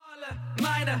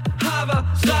meine Haver,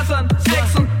 Rassern,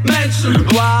 Echsen, Menschen.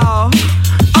 Wow.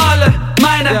 Alle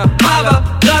meine Haver,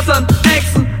 Rassern,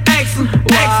 Echsen, Echsen,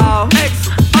 Echsen,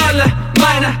 Echsen. Alle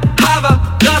meine Haver,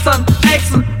 Rassern,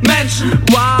 Echsen, Menschen.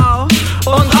 Wow.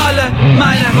 Und alle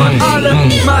meine Echsen,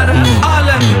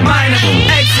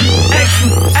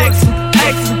 Echsen, Echsen,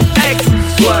 Echsen, Echsen.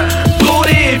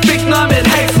 Brudi, fick nur mit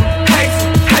Hexen, Hexen,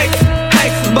 Hexen,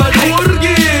 Hexen.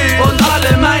 Walpurgi. Und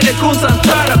alle meine Kunst an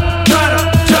Turner.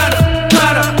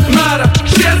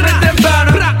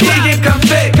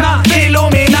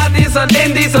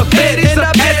 In dieser Welt,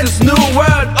 es ist New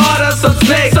World Order, sonst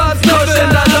nichts. Kusch in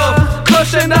der Luft,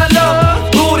 Kusch in der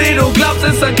Luft. Brudi, du glaubst,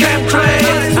 es ist ein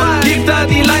Chemtrail. Gib da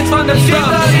die Lines von der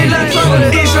Stadt.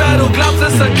 Ich schwör, du glaubst,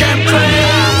 es ist ein Chemtrail.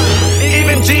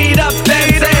 Even G'd up,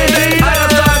 dancing. Einer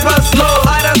sagt, was los,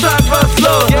 einer sagt, was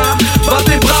los. Was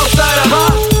ihr braucht,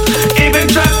 Alter. Even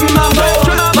trappen am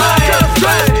Boden.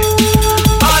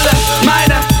 Alle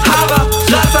meine Haber,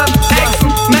 Rassern,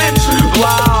 Echsen, Menschen.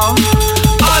 Wow.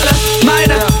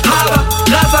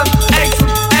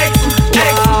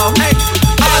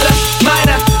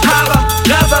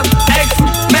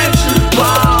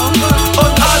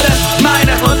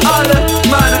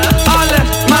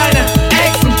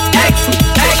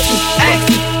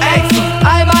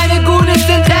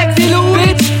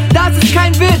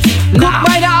 Guck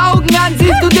meine Augen an,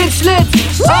 siehst du den Schlitz?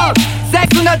 Oh,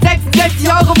 666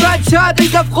 € für ein Shirt.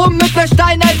 Ich lauf rum mit der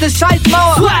steinalte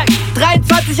Scheißmauer.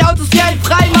 23 Autos wie ein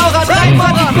Freimaurer.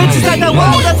 23 Bitches, Alter,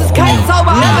 wow, das ist kein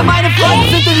Zauber. Alle meine Freunde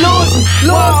sind in Logen.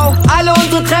 Wow, alle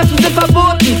unsere Treffen sind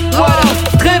verboten. Wow,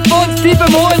 triff uns tief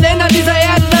im hohen Innern dieser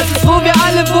Erde. Das ist, wo wir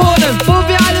alle wohnen. Wo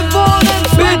wir alle wohnen.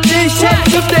 Bitch, ich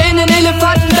hüpfte in den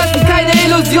Elefanten. Das sind keine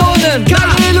Illusionen.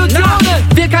 Keine Illusionen.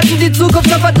 Wir kannten die Zukunft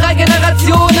schon vor 3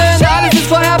 Generationen. Alles ist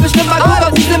vorherbestimmt, mal guck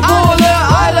auf die Symbole.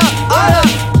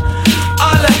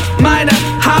 Alle meine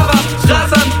Haber,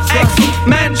 Rassern, Echsen,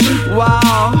 Menschen.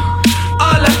 Wow.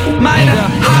 Alle meine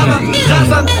Haber,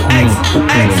 Rassern, Echsen,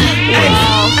 Echsen, Echsen,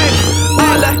 Echsen.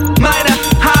 Alle meine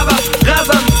Haber,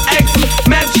 Rassern, Echsen,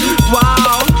 Menschen.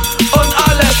 Wow. Und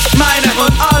alle meine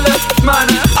Echsen,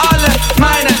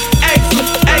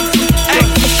 Echsen, Echsen, Echsen,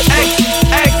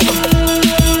 Echsen.